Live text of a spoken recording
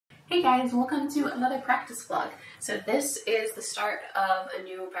Hey guys, welcome to another practice vlog. So this is the start of a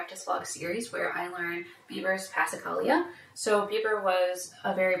new practice vlog series where I learn Biber's Passacaglia. So Biber was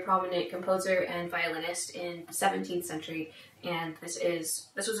a very prominent composer and violinist in the 17th century, and this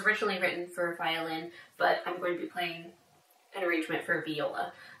was originally written for violin, but I'm going to be playing an arrangement for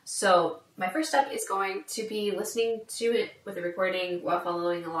viola. So my first step is going to be listening to it with a recording while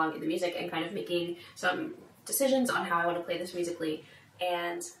following along in the music and kind of making some decisions on how I want to play this musically,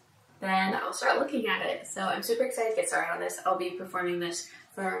 and then I'll start looking at it. So I'm super excited to get started on this. I'll be performing this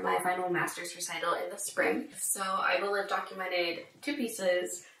for my final master's recital in the spring. So I will have documented two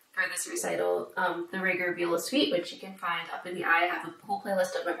pieces for this recital. The Rieger Viola Suite, which you can find up in the eye. I have a whole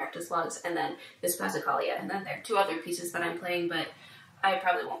playlist of my practice vlogs, and then this Passacaglia. And then there are two other pieces that I'm playing, but I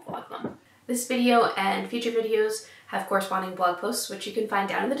probably won't vlog them. This video and future videos have corresponding blog posts, which you can find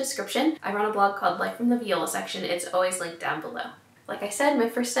down in the description. I run a blog called Life from the Viola section. It's always linked down below. Like I said, my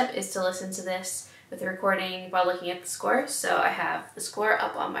first step is to listen to this with a recording while looking at the score. So I have the score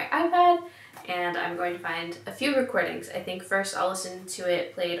up on my iPad, and I'm going to find a few recordings. I think first I'll listen to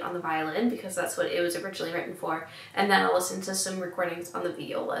it played on the violin because that's what it was originally written for, and then I'll listen to some recordings on the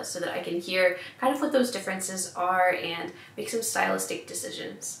viola so that I can hear kind of what those differences are and make some stylistic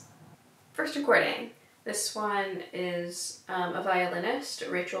decisions. First recording. This one is a violinist,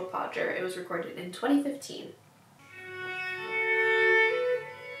 Reinhold Podger. It was recorded in 2015.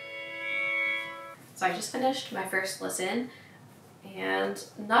 So I just finished my first listen, and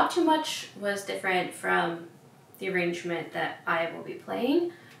not too much was different from the arrangement that I will be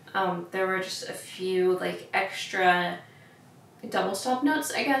playing. There were just a few like extra double stop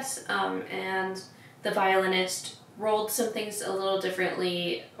notes, I guess, and the violinist rolled some things a little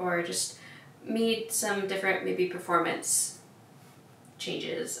differently or just made some different maybe performance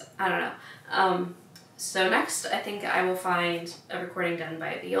changes. I don't know. So next, I think I will find a recording done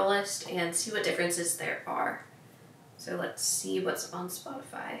by a violist and see what differences there are. So let's see what's on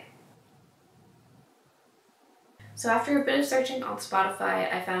Spotify. So after a bit of searching on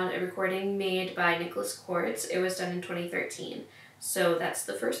Spotify, I found a recording made by Nicholas Cords. It was done in 2013. So that's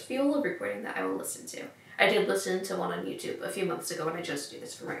the first viola recording that I will listen to. I did listen to one on YouTube a few months ago when I chose to do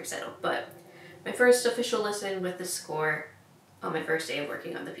this for my recital, but my first official listen with the score on my first day of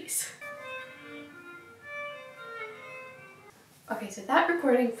working on the piece. Okay, so that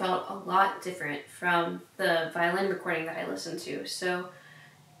recording felt a lot different from the violin recording that I listened to. So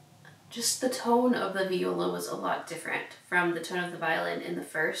just the tone of the viola was a lot different from the tone of the violin in the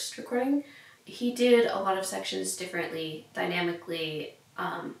first recording. He did a lot of sections differently, dynamically.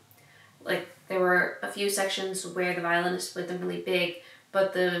 Like there were a few sections where the violinist played them really big,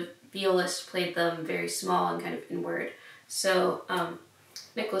 but the violist played them very small and kind of inward. So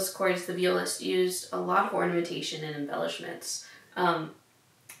Nicholas Cords, the violist, used a lot of ornamentation and embellishments.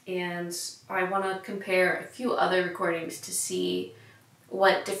 And I want to compare a few other recordings to see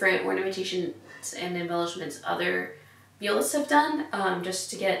what different ornamentations and embellishments other violists have done, just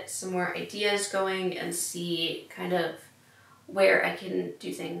to get some more ideas going and see kind of where I can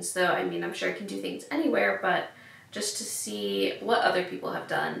do things. Though, I mean, I'm sure I can do things anywhere, but just to see what other people have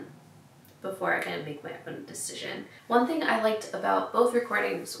done before I kind of make my own decision. One thing I liked about both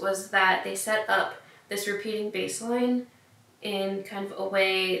recordings was that they set up this repeating bass line in kind of a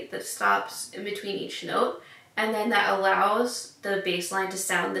way that stops in between each note, and then that allows the bass line to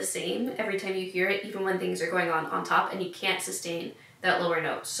sound the same every time you hear it, even when things are going on top and you can't sustain that lower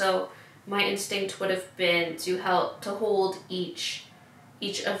note. So my instinct would have been to hold each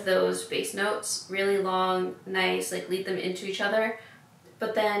of those bass notes really long, nice, like lead them into each other,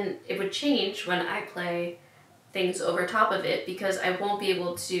 but then it would change when I play things over top of it because I won't be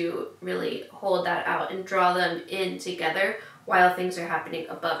able to really hold that out and draw them in together while things are happening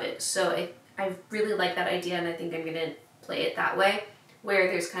above it. So I really like that idea, and I think I'm going to play it that way, where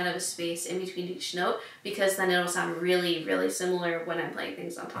there's kind of a space in between each note, because then it'll sound really, really similar when I'm playing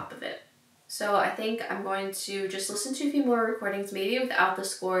things on top of it. So I think I'm going to just listen to a few more recordings, maybe without the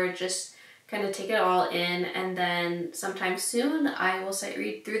score, just kind of take it all in, and then sometime soon I will sight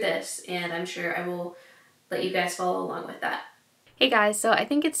read through this, and I'm sure I will let you guys follow along with that. Hey guys, so I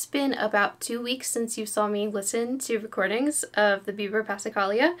think it's been about 2 weeks since you saw me listen to recordings of the Biber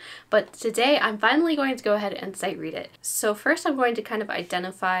Passacaglia, but today I'm finally going to go ahead and sight read it. So first I'm going to kind of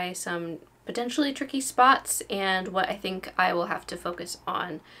identify some potentially tricky spots and what I think I will have to focus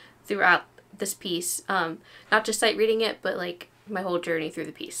on throughout this piece. Not just sight reading it, but like my whole journey through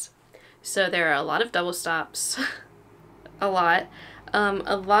the piece. So there are a lot of double stops, a lot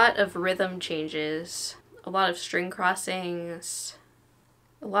of rhythm changes, a lot of string crossings.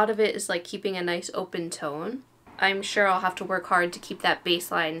 A lot of it is like keeping a nice open tone. I'm sure I'll have to work hard to keep that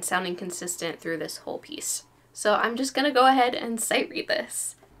bass line sounding consistent through this whole piece. So I'm just gonna go ahead and sight read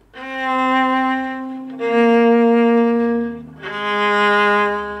this.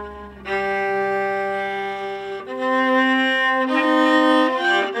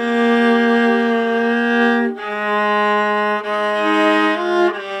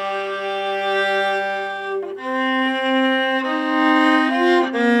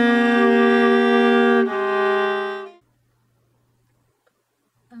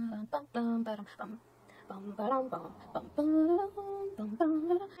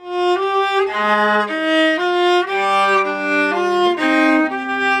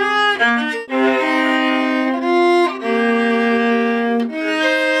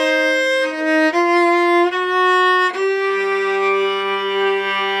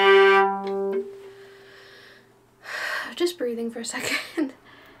 Just breathing for a second.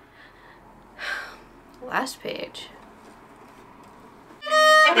 Last page.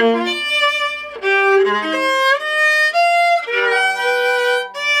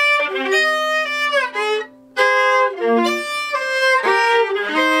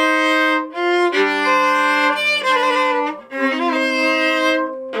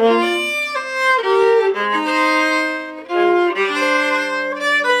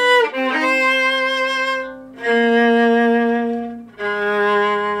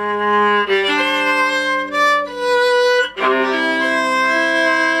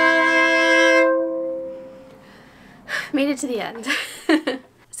 Made it to the end.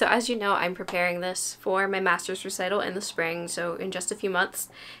 So as you know, I'm preparing this for my master's recital in the spring, so in just a few months.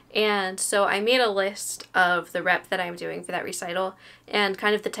 And so I made a list of the rep that I'm doing for that recital and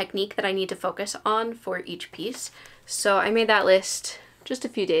kind of the technique that I need to focus on for each piece. So I made that list just a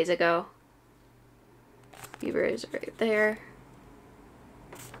few days ago. Biber is right there.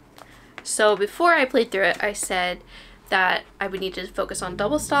 So before I played through it, I said that I would need to focus on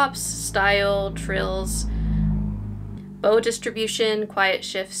double stops, style, trills, bow distribution, quiet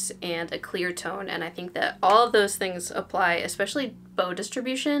shifts, and a clear tone. And I think that all of those things apply, especially bow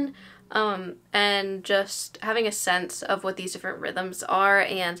distribution, and just having a sense of what these different rhythms are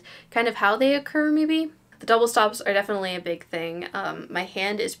and kind of how they occur maybe. The double stops are definitely a big thing. My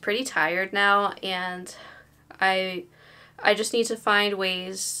hand is pretty tired now, and I just need to find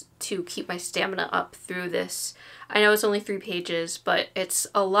ways to keep my stamina up through this. I know it's only 3 pages, but it's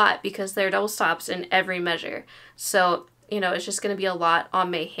a lot because there are double stops in every measure. So, you know, it's just going to be a lot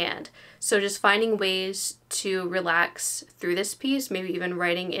on my hand. So just finding ways to relax through this piece, maybe even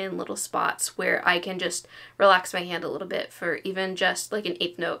writing in little spots where I can just relax my hand a little bit for even just like an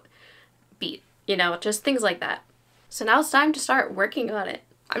 8th note beat, you know, just things like that. So now it's time to start working on it.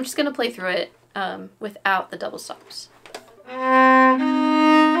 I'm just going to play through it without the double stops.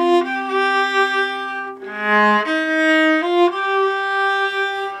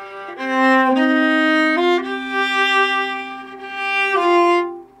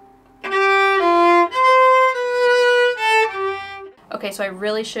 Okay, so I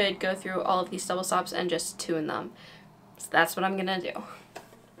really should go through all of these double stops and just tune them. So that's what I'm gonna do.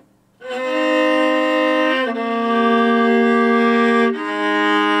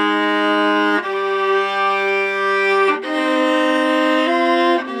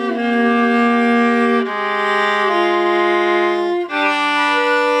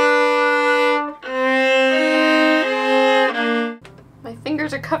 My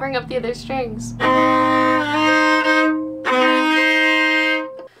fingers are covering up the other strings.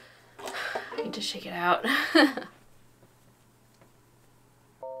 To shake it out.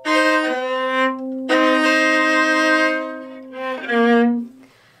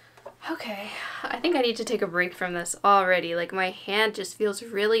 Okay, I think I need to take a break from this already. Like, my hand just feels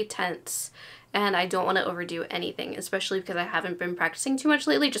really tense and I don't want to overdo anything, especially because I haven't been practicing too much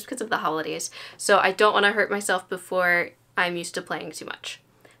lately just because of the holidays. So I don't want to hurt myself before I'm used to playing too much.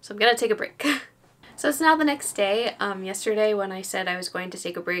 So I'm gonna take a break. So it's now the next day. Yesterday when I said I was going to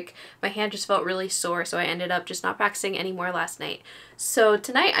take a break, my hand just felt really sore, so I ended up just not practicing anymore last night. So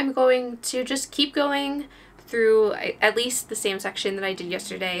tonight I'm going to just keep going through at least the same section that I did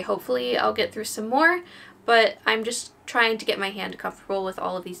yesterday. Hopefully I'll get through some more, but I'm just trying to get my hand comfortable with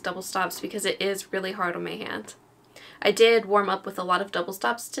all of these double stops because it is really hard on my hand. I did warm up with a lot of double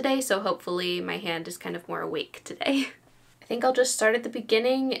stops today, so hopefully my hand is kind of more awake today. I think I'll just start at the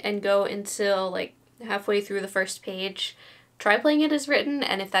beginning and go until like halfway through the first page, try playing it as written,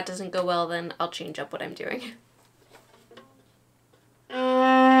 and if that doesn't go well, then I'll change up what I'm doing.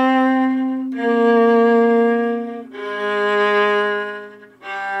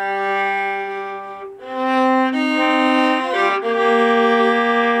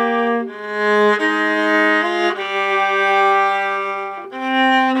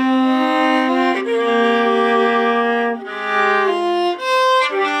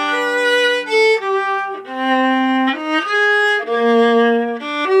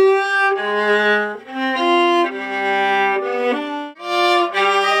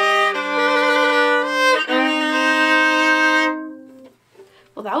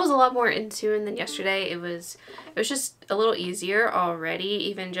 lot more in tune than yesterday. It was just a little easier already,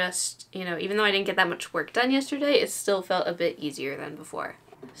 even just, you know, even though I didn't get that much work done yesterday, it still felt a bit easier than before.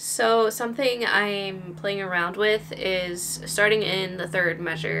 So something I'm playing around with is starting in the third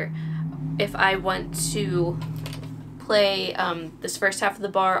measure. If I want to play this first half of the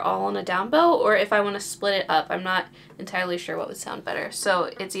bar all on a down bow, or if I want to split it up. I'm not entirely sure what would sound better.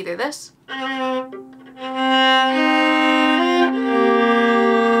 So it's either this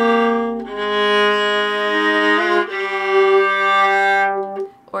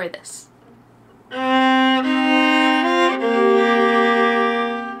or this.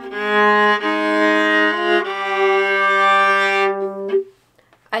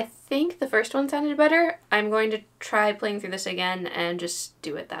 I think the first one sounded better. I'm going to try playing through this again and just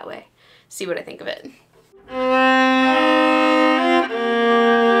do it that way. See what I think of it.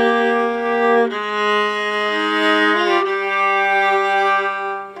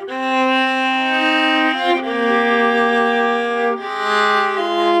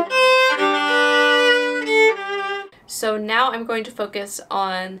 So now I'm going to focus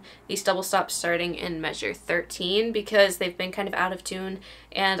on these double stops starting in measure 13 because they've been kind of out of tune,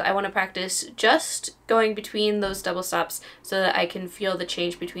 and I want to practice just going between those double stops so that I can feel the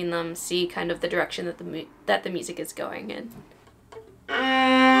change between them, see kind of the direction that the music is going in.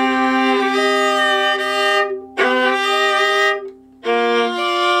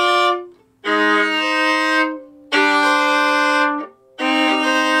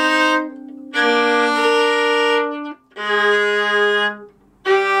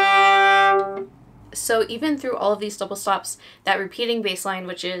 So even through all of these double stops, that repeating bass line,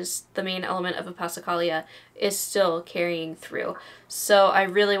 which is the main element of a passacaglia, is still carrying through. So I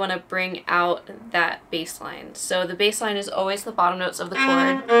really want to bring out that bass line. So the bass line is always the bottom notes of the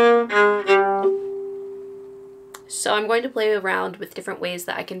chord. So I'm going to play around with different ways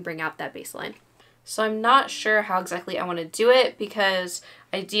that I can bring out that bass line. So I'm not sure how exactly I want to do it, because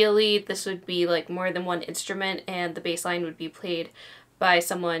ideally this would be like more than one instrument and the bass line would be played by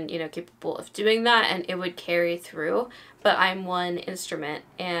someone, you know, capable of doing that, and it would carry through. But I'm one instrument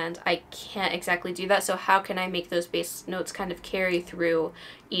and I can't exactly do that, so how can I make those bass notes kind of carry through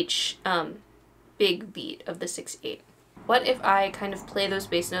each big beat of the 6/8? What if I kind of play those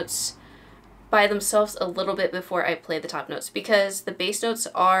bass notes by themselves a little bit before I play the top notes? Because the bass notes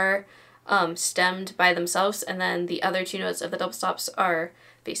are stemmed by themselves, and then the other two notes of the double stops are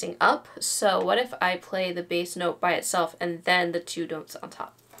facing up. So what if I play the bass note by itself and then the two notes on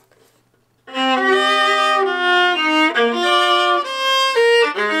top?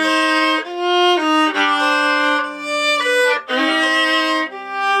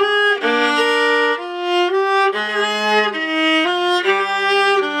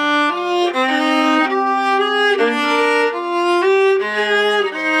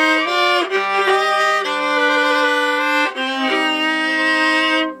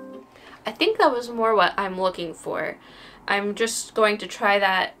 That was more what I'm looking for. I'm just going to try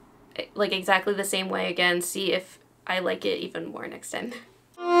that like exactly the same way again, see if I like it even more next time.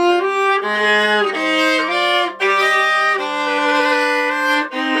 I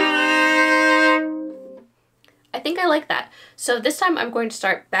think I like that. So this time I'm going to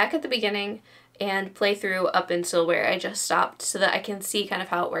start back at the beginning and play through up until where I just stopped so that I can see kind of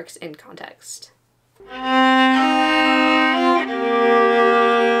how it works in context.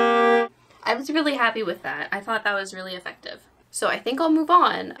 I was really happy with that. I thought that was really effective. So I think I'll move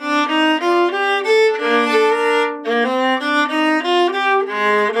on.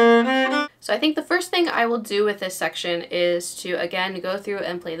 So I think the first thing I will do with this section is to again go through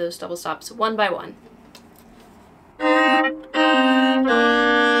and play those double stops one by one.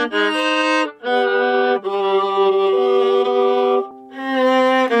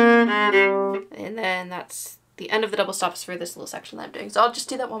 And then that's the end of the double stops for this little section that I'm doing. So I'll just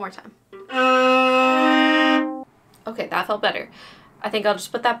do that one more time. Okay, that felt better. I think I'll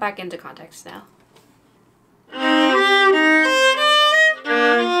just put that back into context now.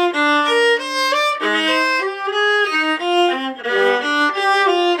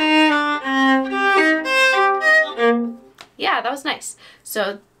 Yeah, that was nice.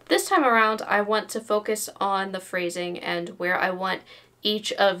 So this time around, I want to focus on the phrasing and where I want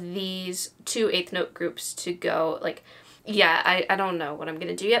each of these two eighth note groups to go. Like, yeah, I don't know what I'm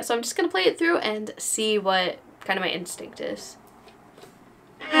gonna do yet, so I'm just gonna play it through and see what kind of my instinct is.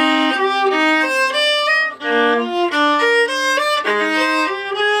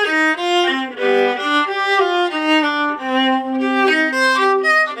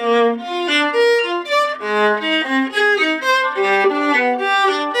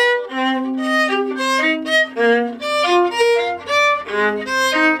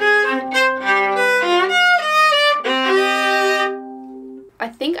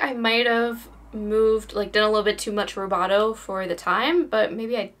 might have moved, like done a little bit too much rubato for the time, but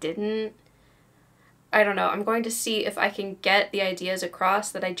maybe I didn't. I don't know. I'm going to see if I can get the ideas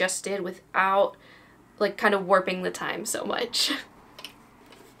across that I just did without like kind of warping the time so much.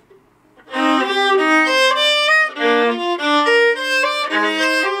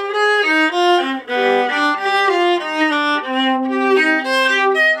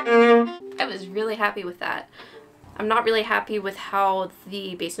 I was really happy with that. I'm not really happy with how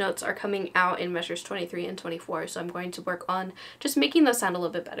the bass notes are coming out in measures 23 and 24, so I'm going to work on just making those sound a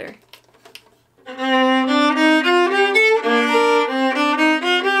little bit better.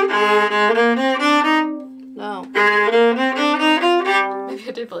 No. Maybe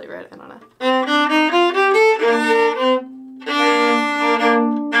I did play it right, I don't know.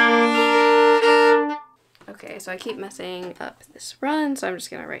 Okay, so I keep messing up this run, so I'm just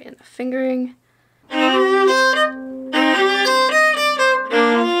gonna write in the fingering.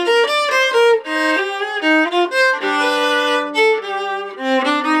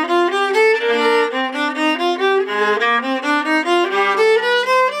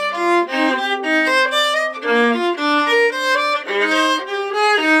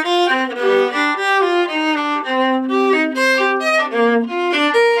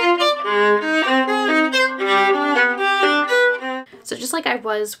 So just like I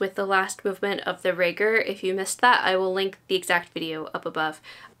was with the last movement of the Rager, if you missed that, I will link the exact video up above.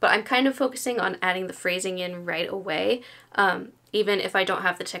 But I'm kind of focusing on adding the phrasing in right away, even if I don't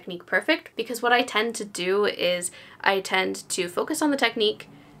have the technique perfect, because what I tend to do is I tend to focus on the technique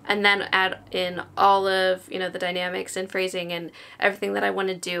and then add in all of, you know, the dynamics and phrasing and everything that I want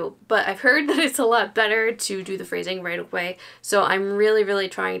to do. But I've heard that it's a lot better to do the phrasing right away, so I'm really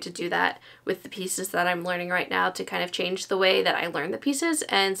trying to do that with the pieces that I'm learning right now, to kind of change the way that I learn the pieces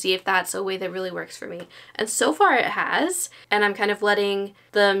and see if that's a way that really works for me. And so far it has, and I'm kind of letting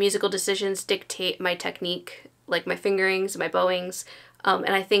the musical decisions dictate my technique, like my fingerings, my bowings, and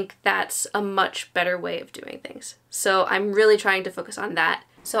I think that's a much better way of doing things. So I'm really trying to focus on that.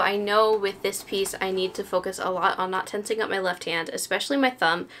 So I know with this piece I need to focus a lot on not tensing up my left hand, especially my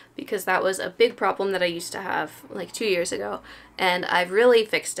thumb, because that was a big problem that I used to have like 2 years ago, and I've really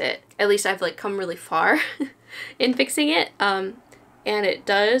fixed it. At least I've like come really far in fixing it, and it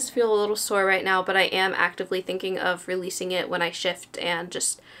does feel a little sore right now, but I am actively thinking of releasing it when I shift, and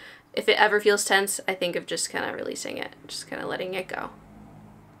just if it ever feels tense, I think of just kind of releasing it, just kind of letting it go.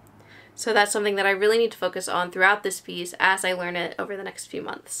 So that's something that I really need to focus on throughout this piece as I learn it over the next few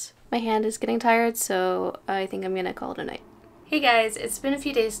months. My hand is getting tired, so I think I'm gonna call it a night. Hey guys, it's been a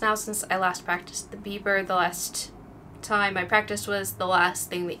few days now since I last practiced the Biber. The last time I practiced was the last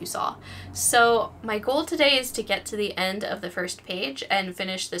thing that you saw. So my goal today is to get to the end of the first page and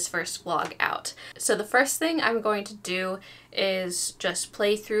finish this first vlog out. So the first thing I'm going to do is just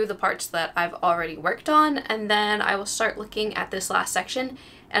play through the parts that I've already worked on, and then I will start looking at this last section.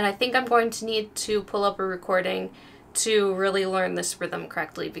 And I think I'm going to need to pull up a recording to really learn this rhythm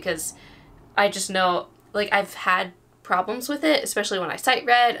correctly, because I just know, like, I've had problems with it, especially when I sight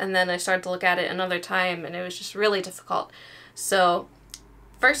read, and then I started to look at it another time and it was just really difficult. So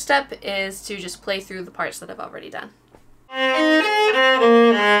first step is to just play through the parts that I've already done.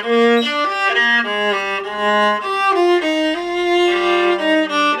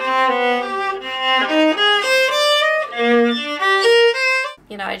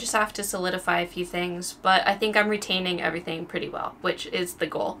 You know, I just have to solidify a few things, but I think I'm retaining everything pretty well, which is the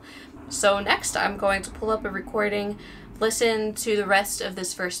goal. So next I'm going to pull up a recording, listen to the rest of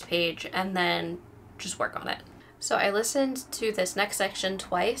this first page, and then just work on it. So I listened to this next section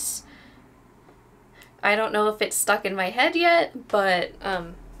twice. I don't know if it's stuck in my head yet, but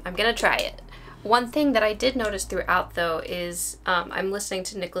I'm gonna try it. One thing that I did notice throughout though is I'm listening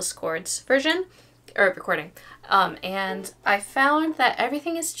to Nicholas Cord's version, or recording, and I found that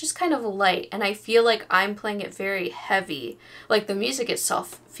everything is just kind of light, and I feel like I'm playing it very heavy. Like the music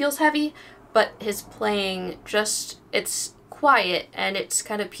itself feels heavy, but his playing just, it's quiet and it's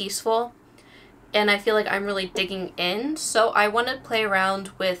kind of peaceful, and I feel like I'm really digging in. So I want to play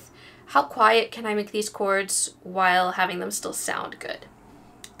around with how quiet can I make these chords while having them still sound good.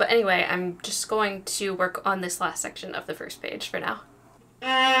 But anyway, I'm just going to work on this last section of the first page for now.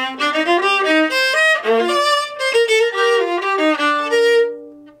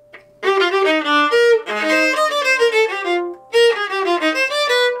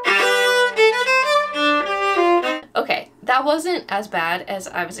 Okay, that wasn't as bad as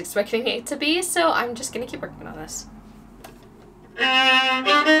I was expecting it to be, so I'm just gonna keep working on this.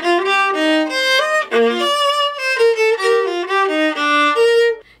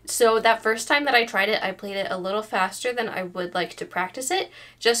 So that first time that I tried it, I played it a little faster than I would like to practice it,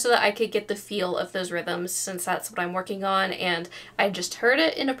 just so that I could get the feel of those rhythms, since that's what I'm working on, and I just heard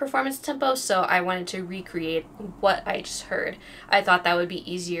it in a performance tempo, so I wanted to recreate what I just heard. I thought that would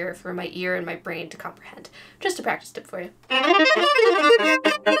be easier for my ear and my brain to comprehend. Just a practice tip for you.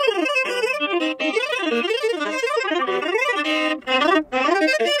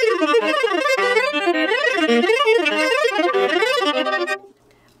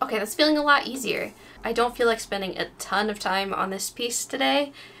 Okay, that's feeling a lot easier. I don't feel like spending a ton of time on this piece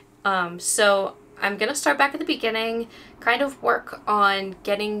today, so I'm gonna start back at the beginning, kind of work on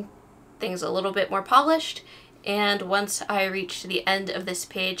getting things a little bit more polished, and once I reach the end of this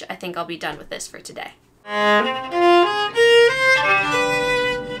page, I think I'll be done with this for today.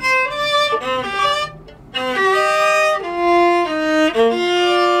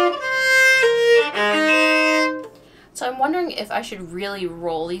 So I'm wondering if I should really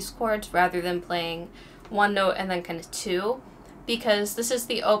roll these chords rather than playing one note and then kind of two, because this is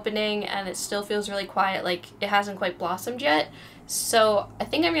the opening and it still feels really quiet, like it hasn't quite blossomed yet. So I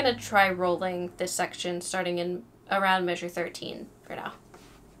think I'm gonna try rolling this section starting in around measure 13 for now.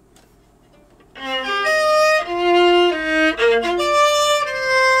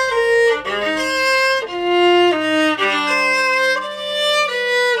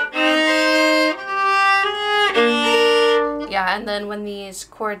 Yeah, and then when these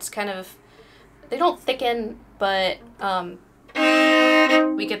chords kind of, they don't thicken, but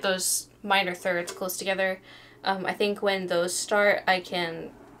we get those minor thirds close together. I think when those start, I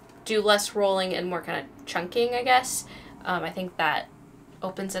can do less rolling and more kind of chunking, I guess. I think that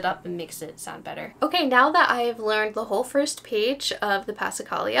opens it up and makes it sound better. Okay, now that I've learned the whole first page of the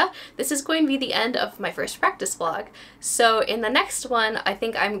Passacaglia, this is going to be the end of my first practice vlog. So in the next one, I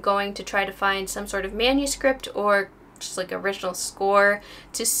think I'm going to try to find some sort of manuscript or just like original score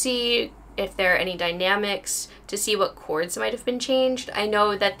to see if there are any dynamics, to see what chords might have been changed. I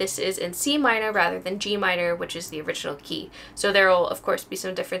know that this is in C minor rather than G minor, which is the original key. So there will of course be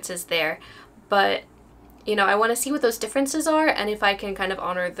some differences there, but you know, I want to see what those differences are and if I can kind of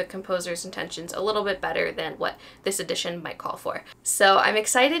honor the composer's intentions a little bit better than what this edition might call for. So I'm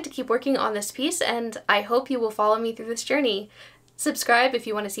excited to keep working on this piece, and I hope you will follow me through this journey. Subscribe if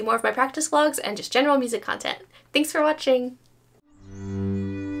you want to see more of my practice vlogs and just general music content. Thanks for watching!